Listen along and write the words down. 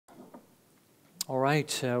All right,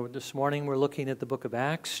 this morning we're looking at the book of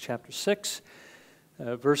Acts, chapter 6,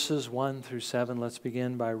 verses 1 through 7. Let's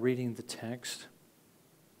begin by reading the text.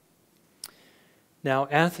 Now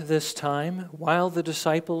at this time, while the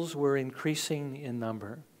disciples were increasing in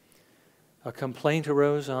number, a complaint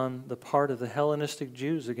arose on the part of the Hellenistic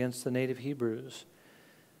Jews against the native Hebrews,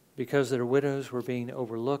 because their widows were being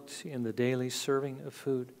overlooked in the daily serving of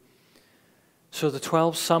food. So the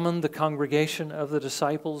 12 summoned the congregation of the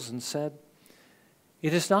disciples and said,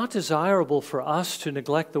 "It is not desirable for us to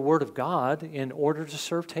neglect the word of God in order to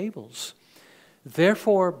serve tables.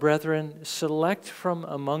 Therefore, brethren, select from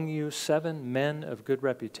among you 7 men of good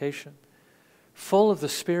reputation, full of the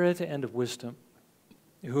Spirit and of wisdom,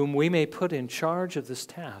 whom we may put in charge of this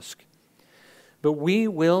task. But we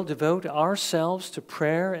will devote ourselves to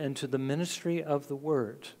prayer and to the ministry of the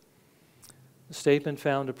word." The statement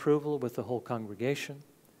found approval with the whole congregation,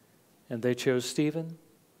 and they chose Stephen,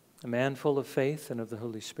 a man full of faith and of the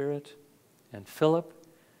Holy Spirit, and Philip,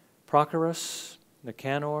 Prochorus,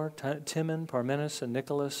 Nicanor, Timon, Parmenas, and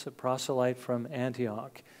Nicholas, a proselyte from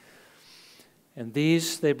Antioch. And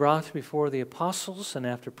these they brought before the apostles, and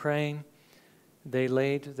after praying, they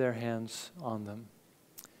laid their hands on them.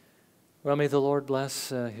 Well, may the Lord bless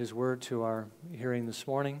His word to our hearing this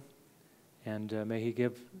morning, and may He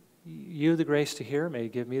give you the grace to hear. May He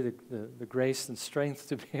give me the grace and strength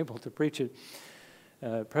to be able to preach it.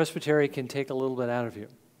 Presbytery can take a little bit out of you,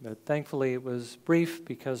 but thankfully it was brief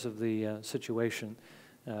because of the situation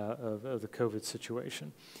of the COVID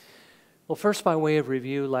situation. Well, first, by way of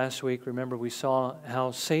review, last week, remember we saw how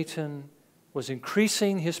Satan was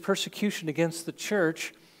increasing his persecution against the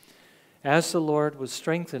church as the Lord was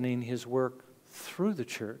strengthening His work through the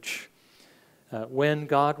church. When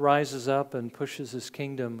God rises up and pushes His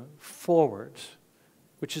kingdom forward,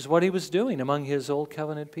 which is what He was doing among His old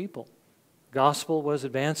covenant people. Gospel was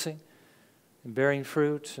advancing and bearing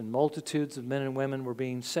fruit, and multitudes of men and women were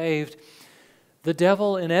being saved. The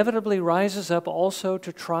devil inevitably rises up also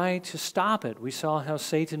to try to stop it. We saw how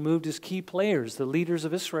Satan moved his key players, the leaders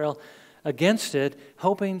of Israel, against it,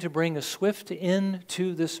 hoping to bring a swift end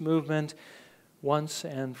to this movement once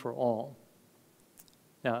and for all.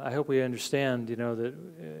 Now, I hope we understand, that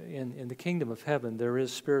in the kingdom of heaven there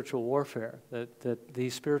is spiritual warfare, that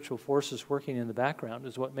these spiritual forces working in the background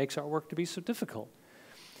is what makes our work to be so difficult.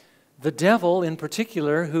 The devil, in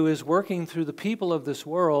particular, who is working through the people of this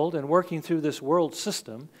world and working through this world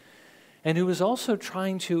system, and who is also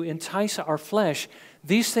trying to entice our flesh,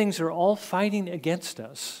 these things are all fighting against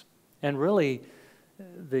us. And really,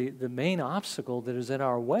 the main obstacle that is in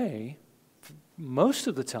our way most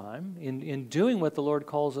of the time, in doing what the Lord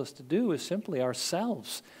calls us to do, is simply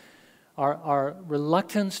ourselves. Our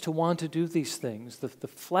reluctance to want to do these things, the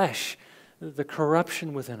flesh, the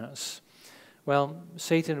corruption within us. Well,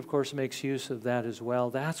 Satan, of course, makes use of that as well.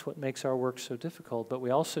 That's what makes our work so difficult. But we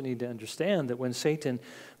also need to understand that when Satan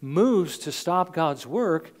moves to stop God's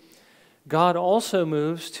work, God also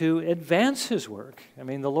moves to advance His work. I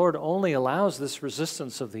mean, the Lord only allows this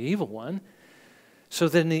resistance of the evil one so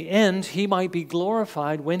that in the end, He might be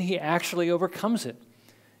glorified when He actually overcomes it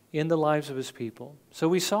in the lives of His people. So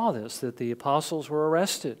we saw this, that the apostles were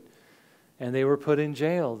arrested and they were put in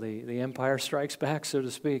jail. The empire strikes back, so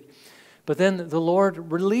to speak. But then the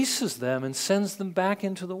Lord releases them and sends them back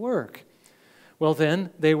into the work. Well,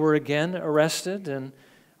 then they were again arrested, and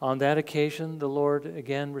on that occasion, the Lord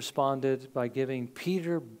again responded by giving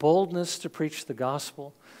Peter boldness to preach the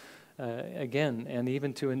gospel. Again, and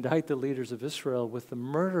even to indict the leaders of Israel with the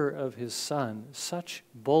murder of his son, such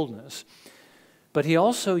boldness. But he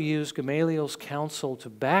also used Gamaliel's counsel to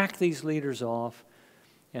back these leaders off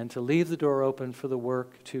and to leave the door open for the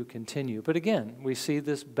work to continue. But again, we see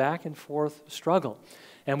this back and forth struggle.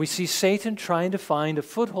 And we see Satan trying to find a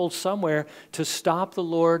foothold somewhere to stop the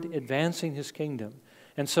Lord advancing His kingdom.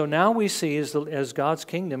 And so now we see as God's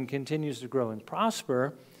kingdom continues to grow and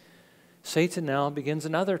prosper, Satan now begins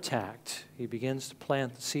another tact. He begins to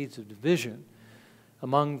plant the seeds of division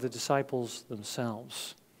among the disciples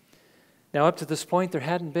themselves. Now, up to this point, there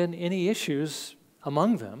hadn't been any issues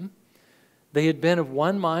among them. They had been of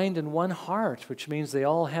one mind and one heart, which means they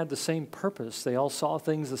all had the same purpose. They all saw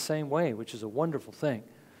things the same way, which is a wonderful thing.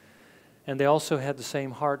 And they also had the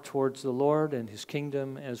same heart towards the Lord and His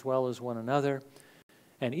kingdom as well as one another.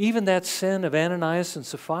 And even that sin of Ananias and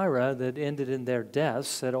Sapphira that ended in their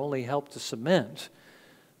deaths had only helped to cement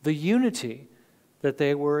the unity that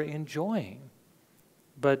they were enjoying.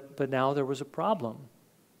 But now there was a problem.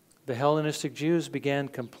 The Hellenistic Jews began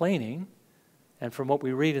complaining, and from what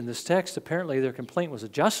we read in this text, apparently their complaint was a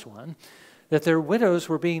just one, that their widows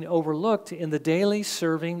were being overlooked in the daily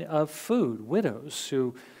serving of food. Widows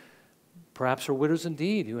who perhaps were widows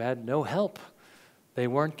indeed who had no help. They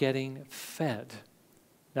weren't getting fed.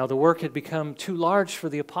 Now the work had become too large for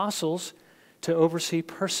the apostles to oversee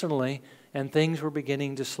personally, and things were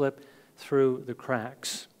beginning to slip through the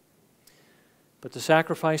cracks. But to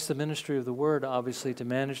sacrifice the ministry of the word, obviously, to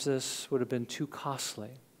manage this would have been too costly.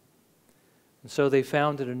 And so they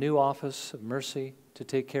founded a new office of mercy to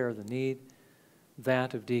take care of the need,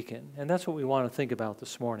 that of deacon. And that's what we want to think about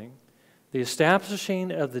this morning. The establishing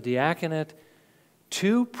of the diaconate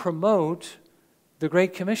to promote the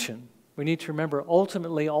Great Commission. We need to remember,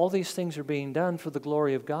 ultimately, all these things are being done for the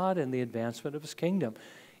glory of God and the advancement of His kingdom,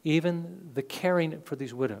 even the caring for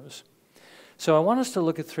these widows. So I want us to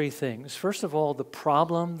look at three things. First of all, the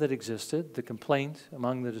problem that existed, the complaint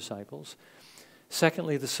among the disciples.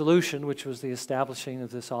 Secondly, the solution, which was the establishing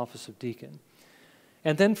of this office of deacon.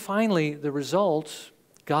 And then finally, the result,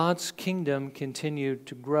 God's kingdom continued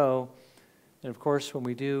to grow. And of course, when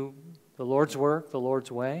we do the Lord's work, the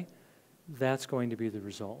Lord's way, that's going to be the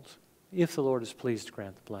result, if the Lord is pleased to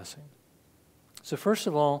grant the blessing. So first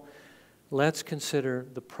of all, let's consider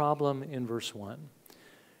the problem in verse 1.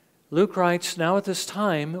 Luke writes, "Now at this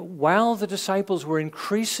time, while the disciples were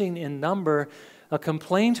increasing in number, a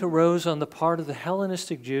complaint arose on the part of the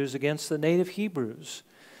Hellenistic Jews against the native Hebrews,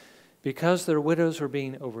 because their widows were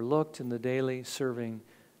being overlooked in the daily serving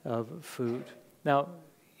of food." Now,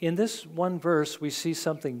 in this one verse, we see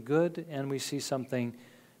something good and we see something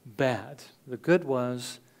bad. The good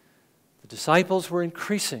was the disciples were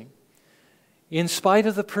increasing. In spite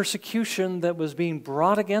of the persecution that was being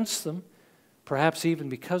brought against them, perhaps even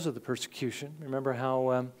because of the persecution. Remember how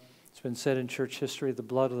it's been said in church history, the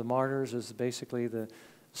blood of the martyrs is basically the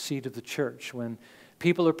seed of the church. When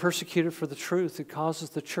people are persecuted for the truth, it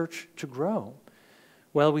causes the church to grow.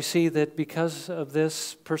 Well, we see that because of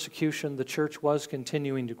this persecution, the church was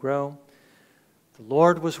continuing to grow. The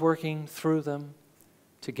Lord was working through them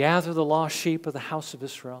to gather the lost sheep of the house of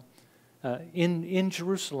Israel in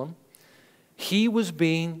Jerusalem. He was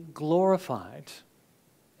being glorified.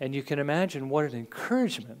 And you can imagine what an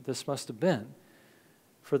encouragement this must have been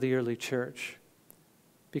for the early church.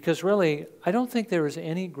 Because really, I don't think there is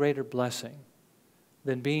any greater blessing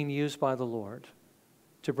than being used by the Lord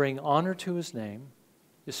to bring honor to His name,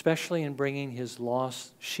 especially in bringing His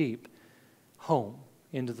lost sheep home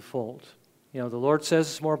into the fold. You know, the Lord says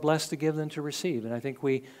it's more blessed to give than to receive. And I think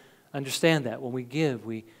we understand that. When we give,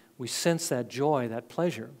 we sense that joy, that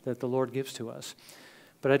pleasure that the Lord gives to us.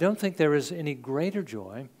 But I don't think there is any greater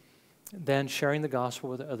joy than sharing the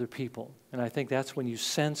gospel with other people. And I think that's when you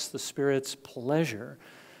sense the Spirit's pleasure,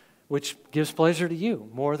 which gives pleasure to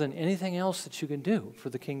you more than anything else that you can do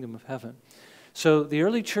for the kingdom of heaven. So the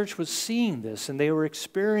early church was seeing this, and they were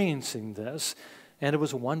experiencing this, and it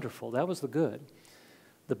was wonderful. That was the good.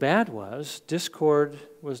 The bad was discord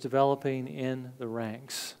was developing in the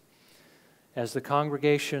ranks. As the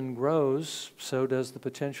congregation grows, so does the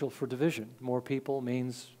potential for division. More people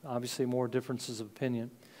means obviously more differences of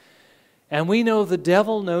opinion. And we know the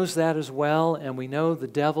devil knows that as well, and we know the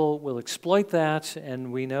devil will exploit that,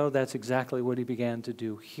 and we know that's exactly what he began to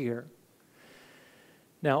do here.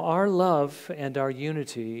 Now, our love and our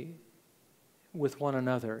unity with one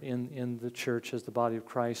another in the church as the body of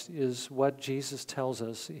Christ is what Jesus tells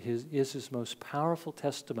us is His most powerful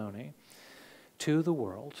testimony to the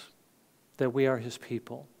world, that we are His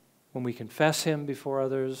people. When we confess Him before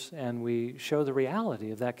others and we show the reality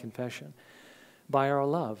of that confession by our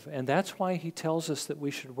love. And that's why He tells us that we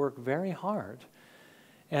should work very hard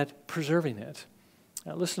at preserving it.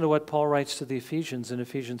 Now, listen to what Paul writes to the Ephesians in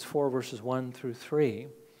Ephesians 4, verses 1 through 3.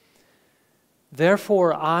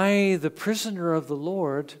 "Therefore, I, the prisoner of the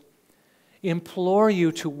Lord, implore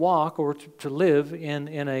you to walk or to live in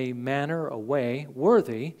a manner, a way,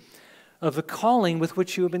 worthy of the calling with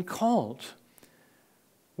which you have been called,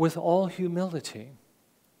 with all humility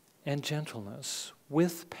and gentleness,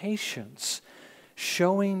 with patience,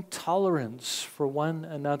 showing tolerance for one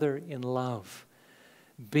another in love,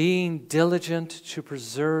 being diligent to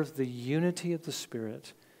preserve the unity of the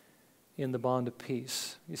Spirit in the bond of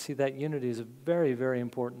peace." You see, that unity is a very, very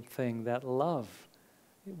important thing, that love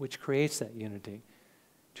which creates that unity,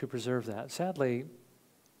 to preserve that. Sadly,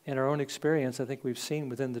 in our own experience, I think we've seen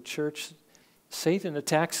within the church, Satan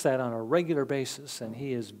attacks that on a regular basis, and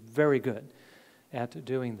he is very good at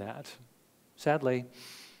doing that. Sadly,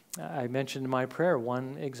 I mentioned in my prayer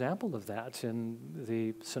one example of that in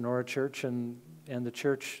the Sonora church and the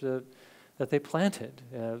church that they planted.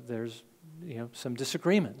 There's some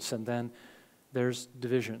disagreements, and then there's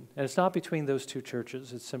division. And it's not between those two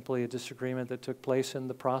churches. It's simply a disagreement that took place in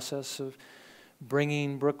the process of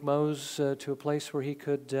bringing Brooke Mose to a place where he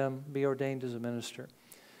could be ordained as a minister.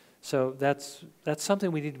 So that's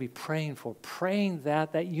something we need to be praying for, praying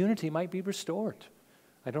that that unity might be restored.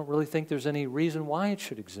 I don't really think there's any reason why it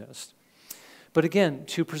should exist. But again,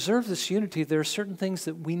 to preserve this unity, there are certain things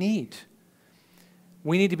that we need.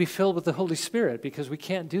 We need to be filled with the Holy Spirit because we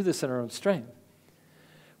can't do this in our own strength.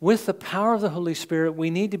 With the power of the Holy Spirit, we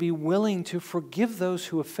need to be willing to forgive those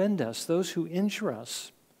who offend us, those who injure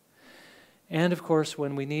us. And of course,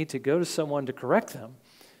 when we need to go to someone to correct them,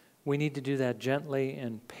 we need to do that gently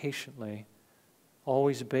and patiently,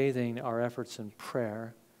 always bathing our efforts in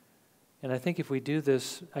prayer. And I think if we do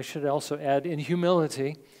this, I should also add in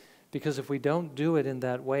humility, because if we don't do it in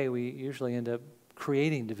that way, we usually end up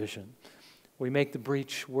creating division. We make the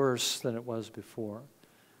breach worse than it was before.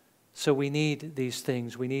 So we need these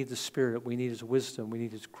things. We need the Spirit. We need His wisdom. We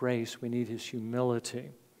need His grace. We need His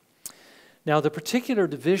humility. Now, the particular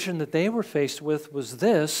division that they were faced with was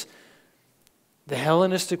this. The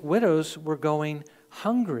Hellenistic widows were going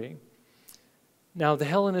hungry. Now, the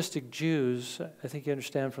Hellenistic Jews, I think you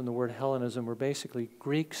understand from the word Hellenism, were basically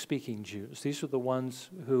Greek-speaking Jews. These were the ones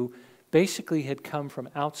who basically had come from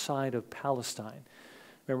outside of Palestine.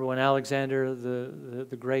 Remember when Alexander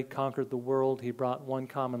the Great conquered the world, he brought one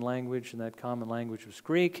common language, and that common language was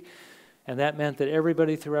Greek. And that meant that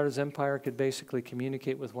everybody throughout his empire could basically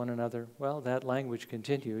communicate with one another. Well, that language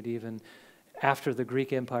continued even after the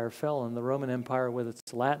Greek Empire fell and the Roman Empire with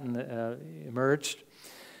its Latin emerged.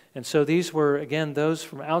 And so these were, again, those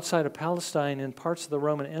from outside of Palestine and parts of the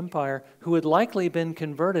Roman Empire who had likely been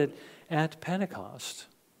converted at Pentecost.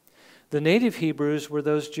 The native Hebrews were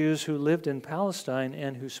those Jews who lived in Palestine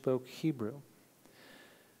and who spoke Hebrew.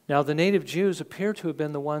 Now, the native Jews appear to have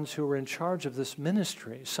been the ones who were in charge of this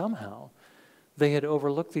ministry. Somehow, they had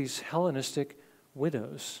overlooked these Hellenistic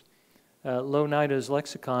widows. Louw-Nida's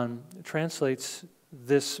lexicon translates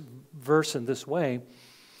this verse in this way.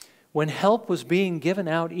 When help was being given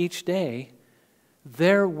out each day,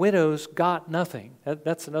 their widows got nothing.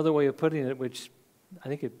 That's another way of putting it, which I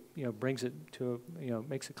think it brings it to,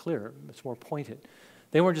 makes it clear. It's more pointed.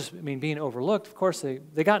 They weren't just, being overlooked. Of course,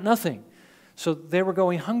 they got nothing. So they were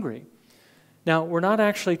going hungry. Now, we're not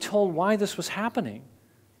actually told why this was happening.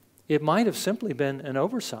 It might have simply been an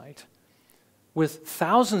oversight. With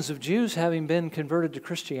thousands of Jews having been converted to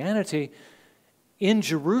Christianity in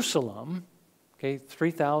Jerusalem,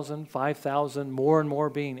 3,000, 5,000, more and more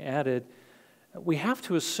being added, we have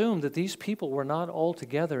to assume that these people were not all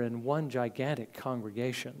together in one gigantic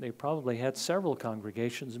congregation. They probably had several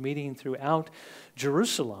congregations meeting throughout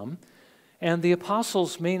Jerusalem, and the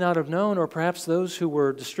apostles may not have known, or perhaps those who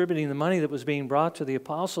were distributing the money that was being brought to the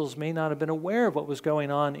apostles may not have been aware of what was going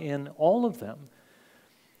on in all of them.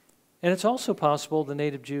 And it's also possible the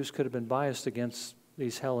native Jews could have been biased against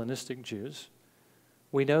these Hellenistic Jews.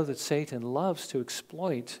 We know that Satan loves to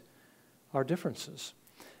exploit our differences.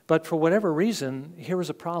 But for whatever reason, here was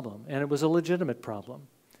a problem, and it was a legitimate problem.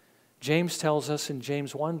 James tells us in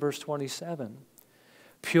James 1, verse 27,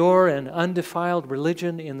 pure and undefiled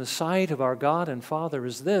religion in the sight of our God and Father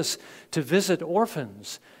is this, to visit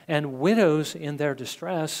orphans and widows in their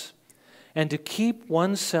distress, and to keep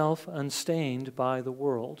oneself unstained by the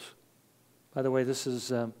world. By the way, this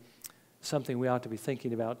is something we ought to be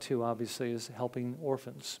thinking about too, obviously, is helping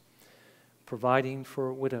orphans, providing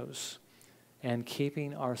for widows, and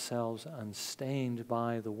keeping ourselves unstained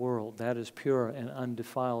by the world. That is pure and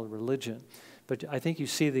undefiled religion. But I think you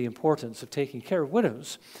see the importance of taking care of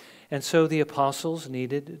widows. And so the apostles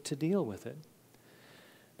needed to deal with it.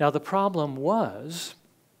 Now the problem was,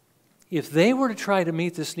 if they were to try to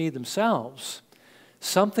meet this need themselves,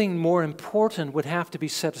 something more important would have to be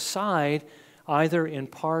set aside, either in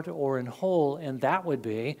part or in whole, and that would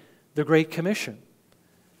be the Great Commission,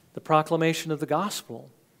 the proclamation of the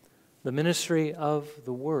gospel, the ministry of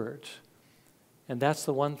the Word. And that's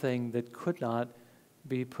the one thing that could not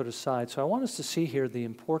be put aside. So I want us to see here the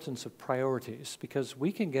importance of priorities, because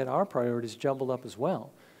we can get our priorities jumbled up as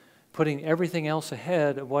well, putting everything else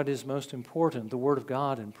ahead of what is most important, the Word of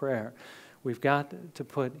God and prayer. We've got to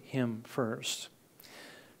put Him first.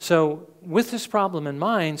 So with this problem in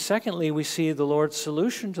mind, secondly, we see the Lord's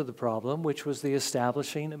solution to the problem, which was the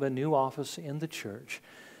establishing of a new office in the church,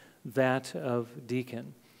 that of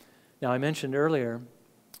deacon. Now, I mentioned earlier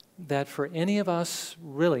that for any of us,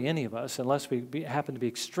 really any of us, unless we happen to be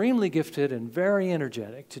extremely gifted and very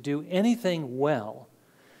energetic to do anything well,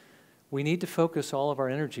 we need to focus all of our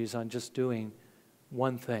energies on just doing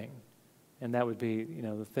one thing. And that would be,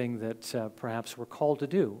 the thing that perhaps we're called to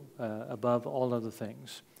do above all other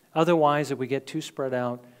things. Otherwise, if we get too spread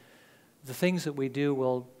out, the things that we do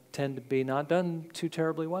will tend to be not done too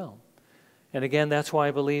terribly well. And again, that's why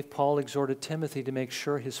I believe Paul exhorted Timothy to make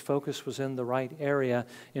sure his focus was in the right area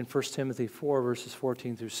in 1 Timothy 4, verses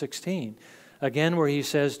 14 through 16. Again, where he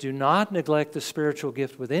says, do not neglect the spiritual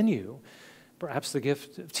gift within you, perhaps the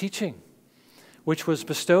gift of teaching, which was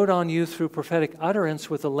bestowed on you through prophetic utterance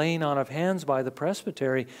with the laying on of hands by the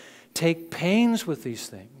presbytery. Take pains with these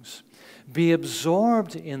things. Be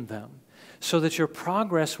absorbed in them, so that your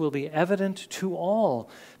progress will be evident to all.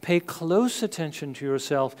 Pay close attention to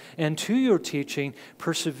yourself and to your teaching.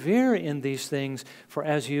 Persevere in these things, for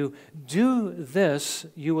as you do this,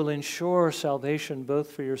 you will ensure salvation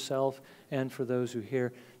both for yourself and for those who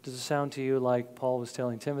hear. Does it sound to you like Paul was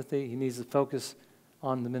telling Timothy he needs to focus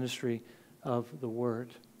on the ministry of the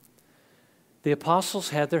Word? The apostles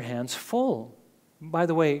had their hands full. By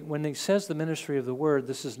the way, when he says the ministry of the Word,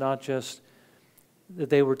 this is not just that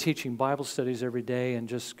they were teaching Bible studies every day and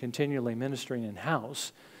just continually ministering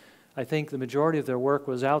in-house. I think the majority of their work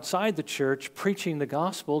was outside the church, preaching the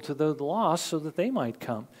gospel to the lost so that they might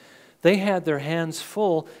come. They had their hands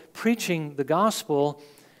full preaching the gospel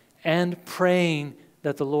and praying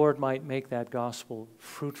that the Lord might make that gospel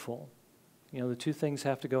fruitful. You know, the two things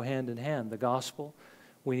have to go hand in hand. The gospel,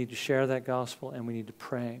 we need to share that gospel, and we need to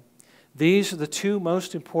pray. These are the two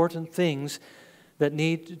most important things that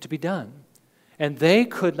need to be done. And they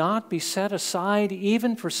could not be set aside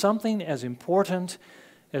even for something as important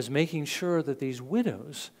as making sure that these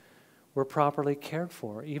widows were properly cared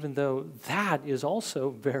for, even though that is also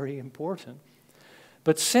very important.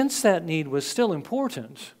 But since that need was still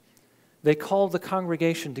important, they called the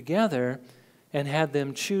congregation together and had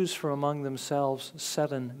them choose from among themselves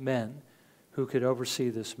 7 men who could oversee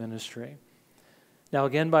this ministry. Now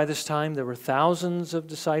again, by this time, there were thousands of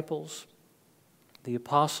disciples. The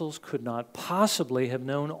apostles could not possibly have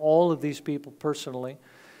known all of these people personally,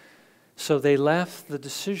 so they left the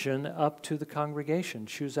decision up to the congregation.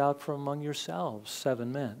 Choose out from among yourselves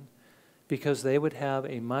 7 men, because they would have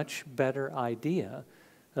a much better idea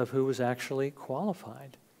of who was actually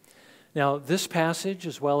qualified. Now, this passage,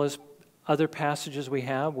 as well as other passages we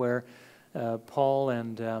have where Paul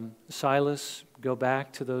and Silas go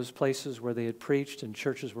back to those places where they had preached and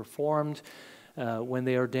churches were formed. When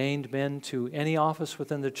they ordained men to any office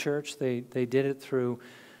within the church, they did it through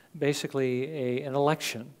basically an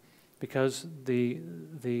election, because the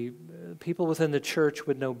people within the church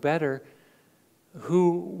would know better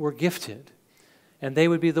who were gifted, and they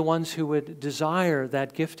would be the ones who would desire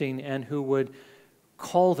that gifting and who would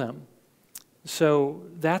call them. So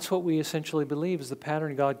that's what we essentially believe is the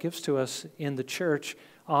pattern God gives to us in the church.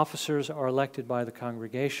 Officers are elected by the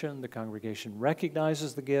congregation. The congregation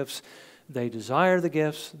recognizes the gifts. They desire the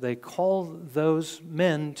gifts. They call those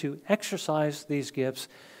men to exercise these gifts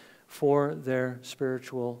for their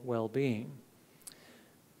spiritual well-being.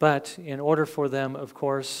 But in order for them, of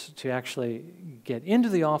course, to actually get into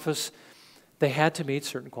the office, they had to meet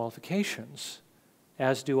certain qualifications,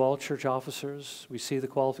 as do all church officers. We see the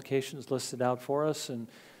qualifications listed out for us in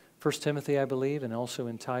 1 Timothy, I believe, and also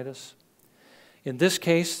in Titus. In this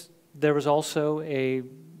case, there was also a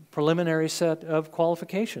preliminary set of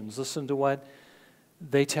qualifications. Listen to what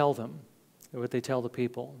they tell them, what they tell the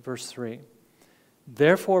people. Verse 3.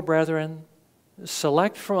 Therefore, brethren,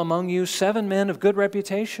 select from among you 7 men of good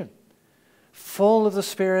reputation, full of the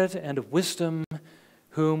Spirit and of wisdom,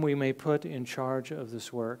 whom we may put in charge of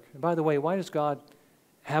this work. And by the way, why does God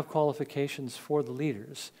have qualifications for the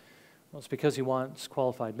leaders? Well, it's because He wants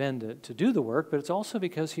qualified men to do the work, but it's also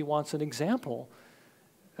because He wants an example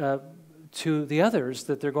to the others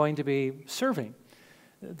that they're going to be serving,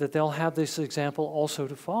 that they'll have this example also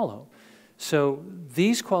to follow. So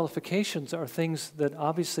these qualifications are things that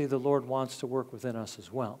obviously the Lord wants to work within us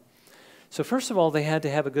as well. So first of all, they had to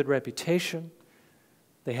have a good reputation.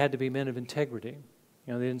 They had to be men of integrity.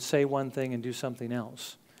 You know, they didn't say one thing and do something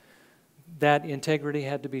else. That integrity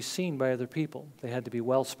had to be seen by other people. They had to be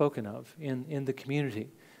well spoken of in the community.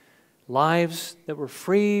 Lives that were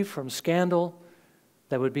free from scandal,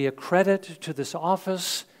 that would be a credit to this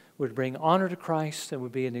office, would bring honor to Christ, and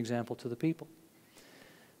would be an example to the people.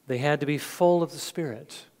 They had to be full of the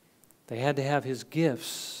Spirit. They had to have His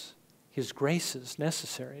gifts, His graces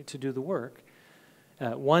necessary to do the work.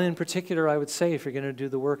 One in particular, I would say, if you're going to do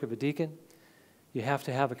the work of a deacon, you have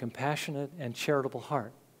to have a compassionate and charitable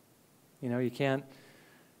heart. You know, you can't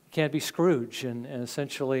be Scrooge and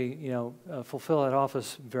essentially, fulfill that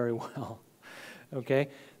office very well. Okay?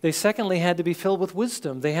 They secondly had to be filled with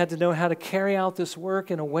wisdom. They had to know how to carry out this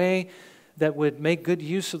work in a way that would make good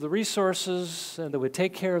use of the resources and that would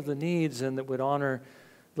take care of the needs and that would honor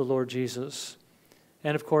the Lord Jesus.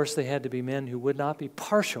 And of course, they had to be men who would not be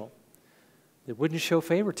partial, that wouldn't show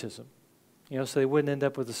favoritism. so they wouldn't end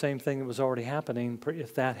up with the same thing that was already happening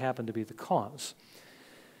if that happened to be the cause.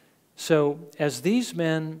 So as these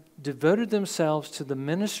men devoted themselves to the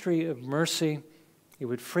ministry of mercy, it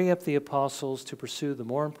would free up the apostles to pursue the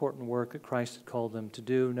more important work that Christ had called them to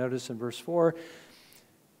do. Notice in verse 4,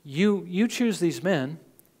 you choose these men,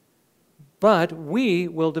 but we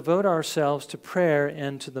will devote ourselves to prayer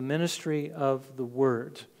and to the ministry of the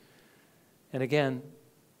word. And again,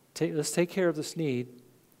 let's take care of this need,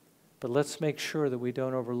 but let's make sure that we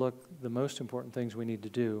don't overlook the most important things we need to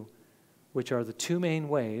do, which are the two main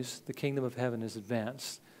ways the kingdom of heaven is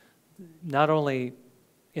advanced. Not only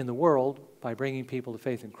in the world by bringing people to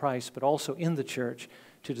faith in Christ, but also in the church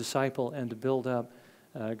to disciple and to build up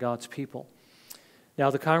God's people. Now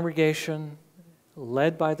the congregation,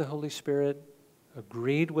 led by the Holy Spirit,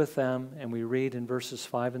 agreed with them, and we read in verses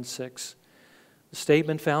 5 and 6, the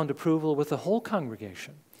statement found approval with the whole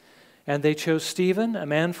congregation. And they chose Stephen, a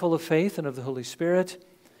man full of faith and of the Holy Spirit,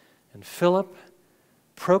 and Philip,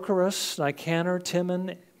 Prochorus, Nicanor,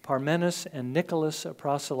 Timon, Parmenas, and Nicholas, a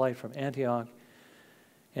proselyte from Antioch.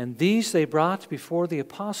 And these they brought before the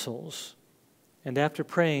apostles, and after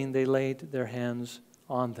praying, they laid their hands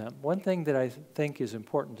on them. One thing that I think is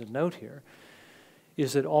important to note here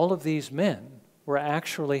is that all of these men were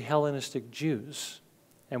actually Hellenistic Jews.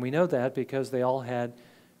 And we know that because they all had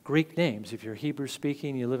Greek names. If you're Hebrew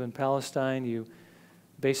speaking, you live in Palestine, you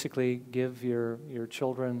basically give your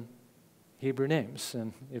children Hebrew names.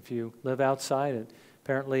 And if you live outside,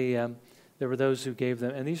 apparently there were those who gave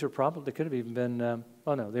them, and these were probably, they could have even been,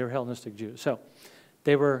 they were Hellenistic Jews. So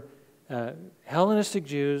they were Hellenistic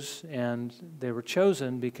Jews, and they were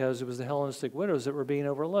chosen because it was the Hellenistic widows that were being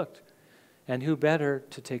overlooked. And who better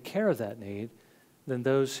to take care of that need than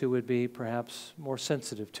those who would be perhaps more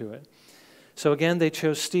sensitive to it. So again, they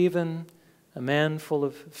chose Stephen, a man full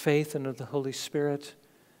of faith and of the Holy Spirit.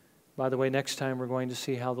 By the way, next time we're going to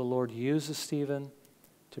see how the Lord uses Stephen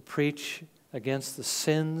to preach against the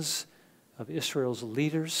sins of Israel's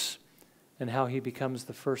leaders and how he becomes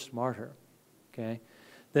the first martyr. Okay?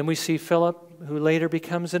 Then we see Philip, who later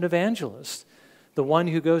becomes an evangelist, the one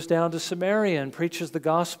who goes down to Samaria and preaches the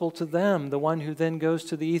gospel to them, the one who then goes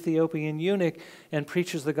to the Ethiopian eunuch and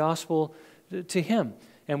preaches the gospel to him.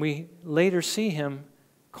 And we later see him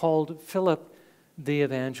called Philip the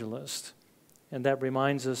evangelist. And that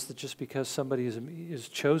reminds us that just because somebody is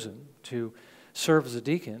chosen to serve as a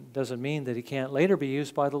deacon doesn't mean that he can't later be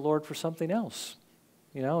used by the Lord for something else.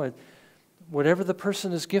 Whatever the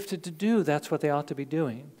person is gifted to do, that's what they ought to be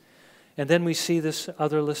doing. And then we see this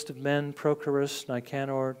other list of men, Prochorus,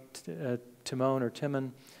 Nicanor,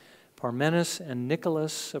 Timon, Parmenas, and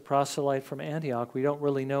Nicholas, a proselyte from Antioch. We don't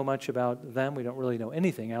really know much about them. We don't really know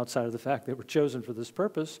anything outside of the fact they were chosen for this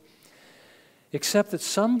purpose, except that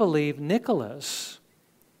some believe Nicholas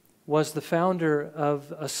was the founder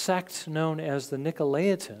of a sect known as the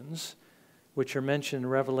Nicolaitans, which are mentioned in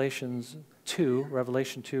Revelation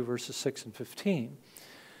 2, verses 6 and 15.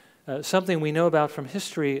 Something we know about from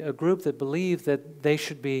history, a group that believed that they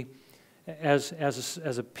should be, as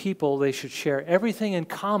a people, they should share everything in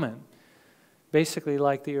common, basically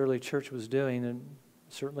like the early church was doing, and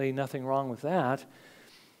certainly nothing wrong with that.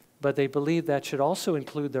 But they believed that should also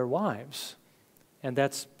include their wives. And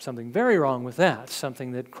that's something very wrong with that,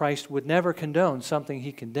 something that Christ would never condone, something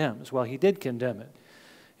he condemns. Well, he did condemn it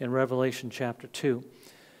in Revelation chapter 2.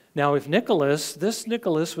 Now, if this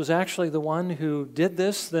Nicholas was actually the one who did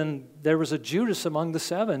this, then there was a Judas among the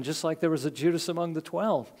 7, just like there was a Judas among the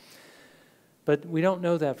 12. But we don't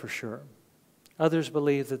know that for sure. Others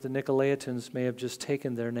believe that the Nicolaitans may have just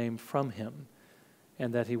taken their name from him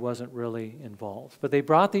and that he wasn't really involved. But they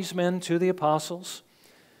brought these men to the apostles,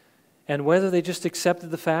 and whether they just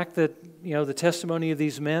accepted the fact that, the testimony of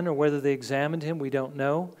these men or whether they examined him, we don't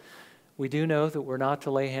know. We do know that we're not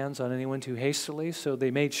to lay hands on anyone too hastily, so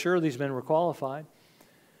they made sure these men were qualified.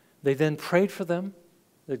 They then prayed for them,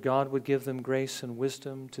 that God would give them grace and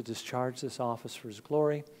wisdom to discharge this office for his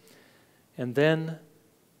glory. And then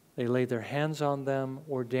they laid their hands on them,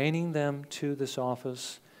 ordaining them to this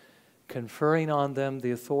office, conferring on them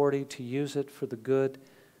the authority to use it for the good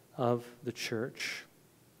of the church.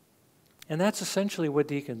 And that's essentially what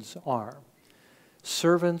deacons are,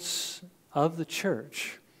 servants of the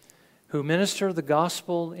church, who minister the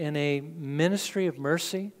gospel in a ministry of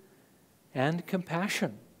mercy and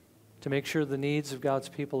compassion to make sure the needs of God's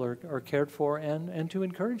people are cared for and to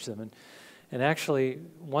encourage them. And actually,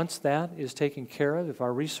 once that is taken care of, if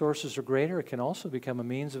our resources are greater, it can also become a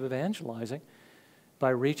means of evangelizing by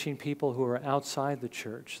reaching people who are outside the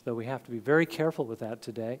church, though we have to be very careful with that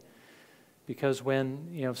today Because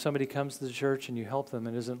when somebody comes to the church and you help them,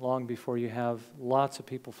 it isn't long before you have lots of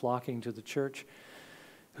people flocking to the church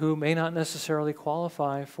who may not necessarily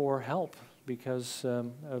qualify for help because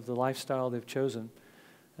of the lifestyle they've chosen.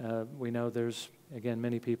 We know there's, again,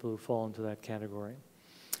 many people who fall into that category.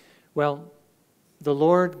 Well, the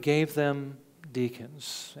Lord gave them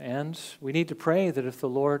deacons, and we need to pray that if the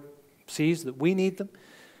Lord sees that we need them,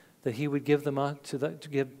 that He would give them to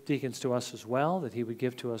give deacons to us as well, that He would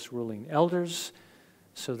give to us ruling elders,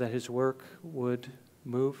 so that His work would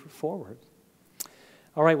move forward.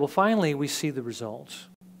 All right, well, finally, we see the result,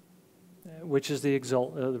 which is the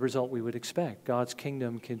result we would expect. God's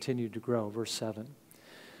kingdom continued to grow. Verse 7.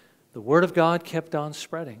 The word of God kept on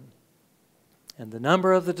spreading, and the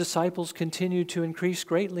number of the disciples continued to increase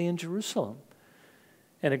greatly in Jerusalem.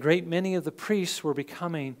 And a great many of the priests were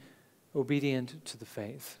becoming obedient to the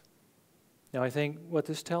faith. Now, I think what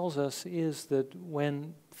this tells us is that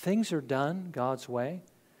when things are done God's way,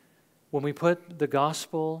 when we put the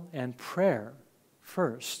gospel and prayer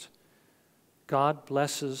first, God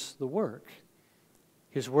blesses the work.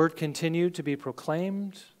 His word continued to be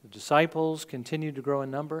proclaimed, the disciples continued to grow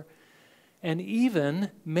in number, and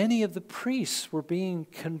even many of the priests were being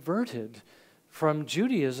converted from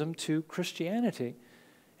Judaism to Christianity.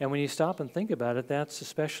 And when you stop and think about it, that's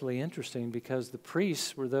especially interesting because the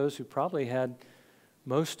priests were those who probably had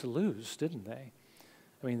most to lose, didn't they?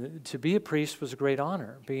 I mean, to be a priest was a great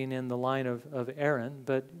honor, being in the line of Aaron,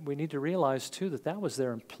 but we need to realize, too, that that was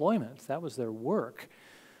their employment, that was their work.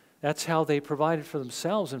 That's how they provided for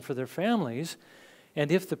themselves and for their families.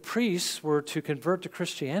 And if the priests were to convert to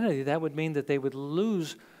Christianity, that would mean that they would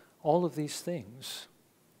lose all of these things.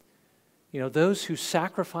 Those who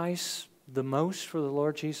sacrifice the most for the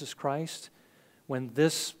Lord Jesus Christ, when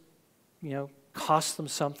this, costs them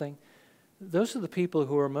something, those are the people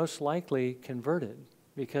who are most likely converted,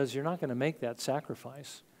 because you're not going to make that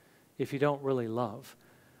sacrifice if you don't really love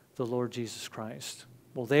the Lord Jesus Christ.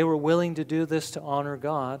 Well, they were willing to do this to honor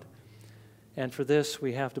God, and for this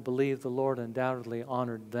we have to believe the Lord undoubtedly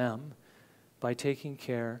honored them by taking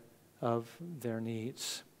care of their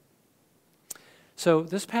needs. So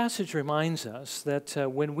this passage reminds us that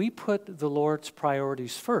when we put the Lord's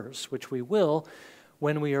priorities first, which we will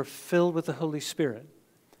when we are filled with the Holy Spirit,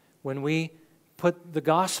 when we put the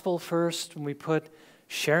gospel first, when we put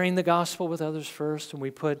sharing the gospel with others first, when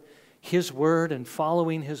we put His word and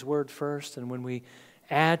following His word first, and when we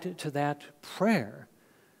add to that prayer,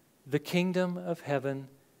 the kingdom of heaven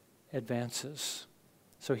advances.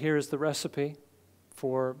 So here is the recipe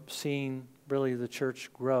for seeing really the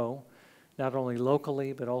church grow, not only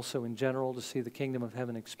locally, but also in general, to see the kingdom of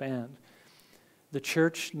heaven expand. The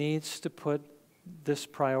church needs to put this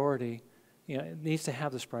priority, it needs to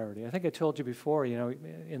have this priority. I think I told you before,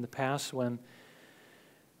 in the past when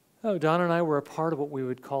Don and I were a part of what we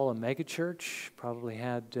would call a mega church, probably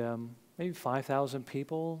had maybe 5,000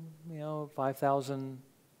 people, 5,000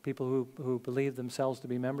 people who believed themselves to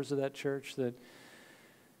be members of that church, that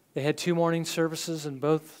they had 2 morning services, and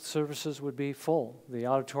both services would be full. The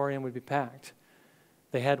auditorium would be packed.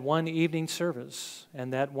 They had 1 evening service,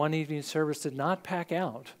 and that 1 evening service did not pack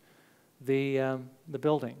out the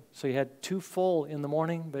building. So you had 2 full in the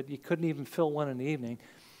morning, but you couldn't even fill 1 in the evening.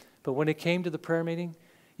 But when it came to the prayer meeting,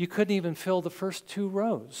 you couldn't even fill the first 2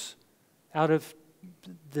 rows out of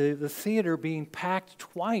the theater being packed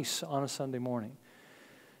twice on a Sunday morning.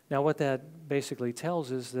 Now, what that basically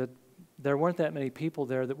tells is that there weren't that many people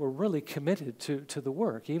there that were really committed to the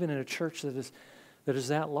work, even in a church that is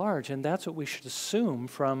that large. And that's what we should assume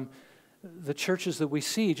from the churches that we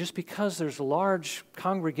see. Just because there's large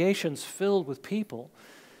congregations filled with people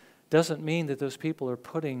doesn't mean that those people are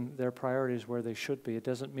putting their priorities where they should be. It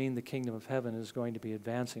doesn't mean the kingdom of heaven is going to be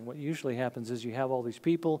advancing. What usually happens is you have all these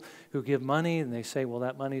people who give money, and they say, well,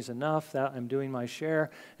 that money's enough, that I'm doing my share,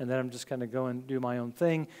 and then I'm just going to go and do my own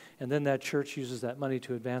thing. And then that church uses that money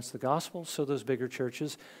to advance the gospel. So those bigger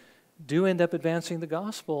churches do end up advancing the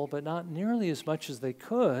gospel, but not nearly as much as they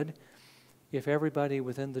could if everybody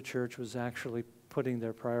within the church was actually putting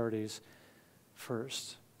their priorities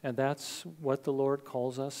first. And that's what the Lord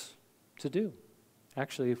calls us to do.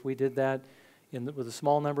 Actually, if we did that with a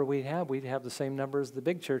small number we'd have the same number as the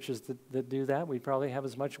big churches that do that. We'd probably have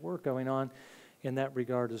as much work going on in that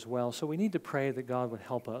regard as well. So we need to pray that God would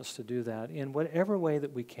help us to do that in whatever way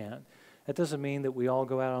that we can. That doesn't mean that we all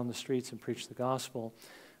go out on the streets and preach the gospel,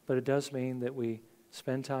 but it does mean that we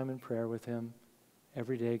spend time in prayer with Him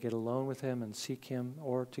every day, get alone with Him and seek Him,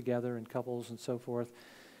 or together in couples and so forth,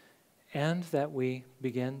 and that we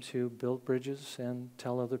begin to build bridges and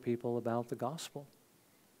tell other people about the gospel.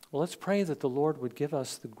 Well, let's pray that the Lord would give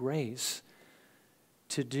us the grace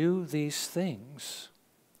to do these things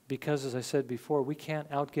because, as I said before, we can't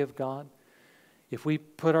outgive God. If we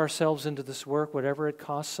put ourselves into this work, whatever it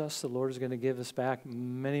costs us, the Lord is going to give us back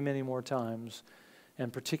many, many more times,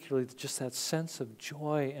 and particularly just that sense of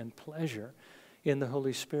joy and pleasure in the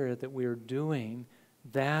Holy Spirit that we are doing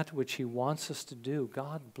that which He wants us to do.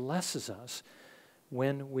 God blesses us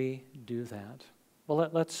when we do that. Well,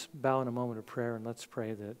 let's bow in a moment of prayer and let's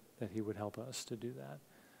pray that He would help us to do that.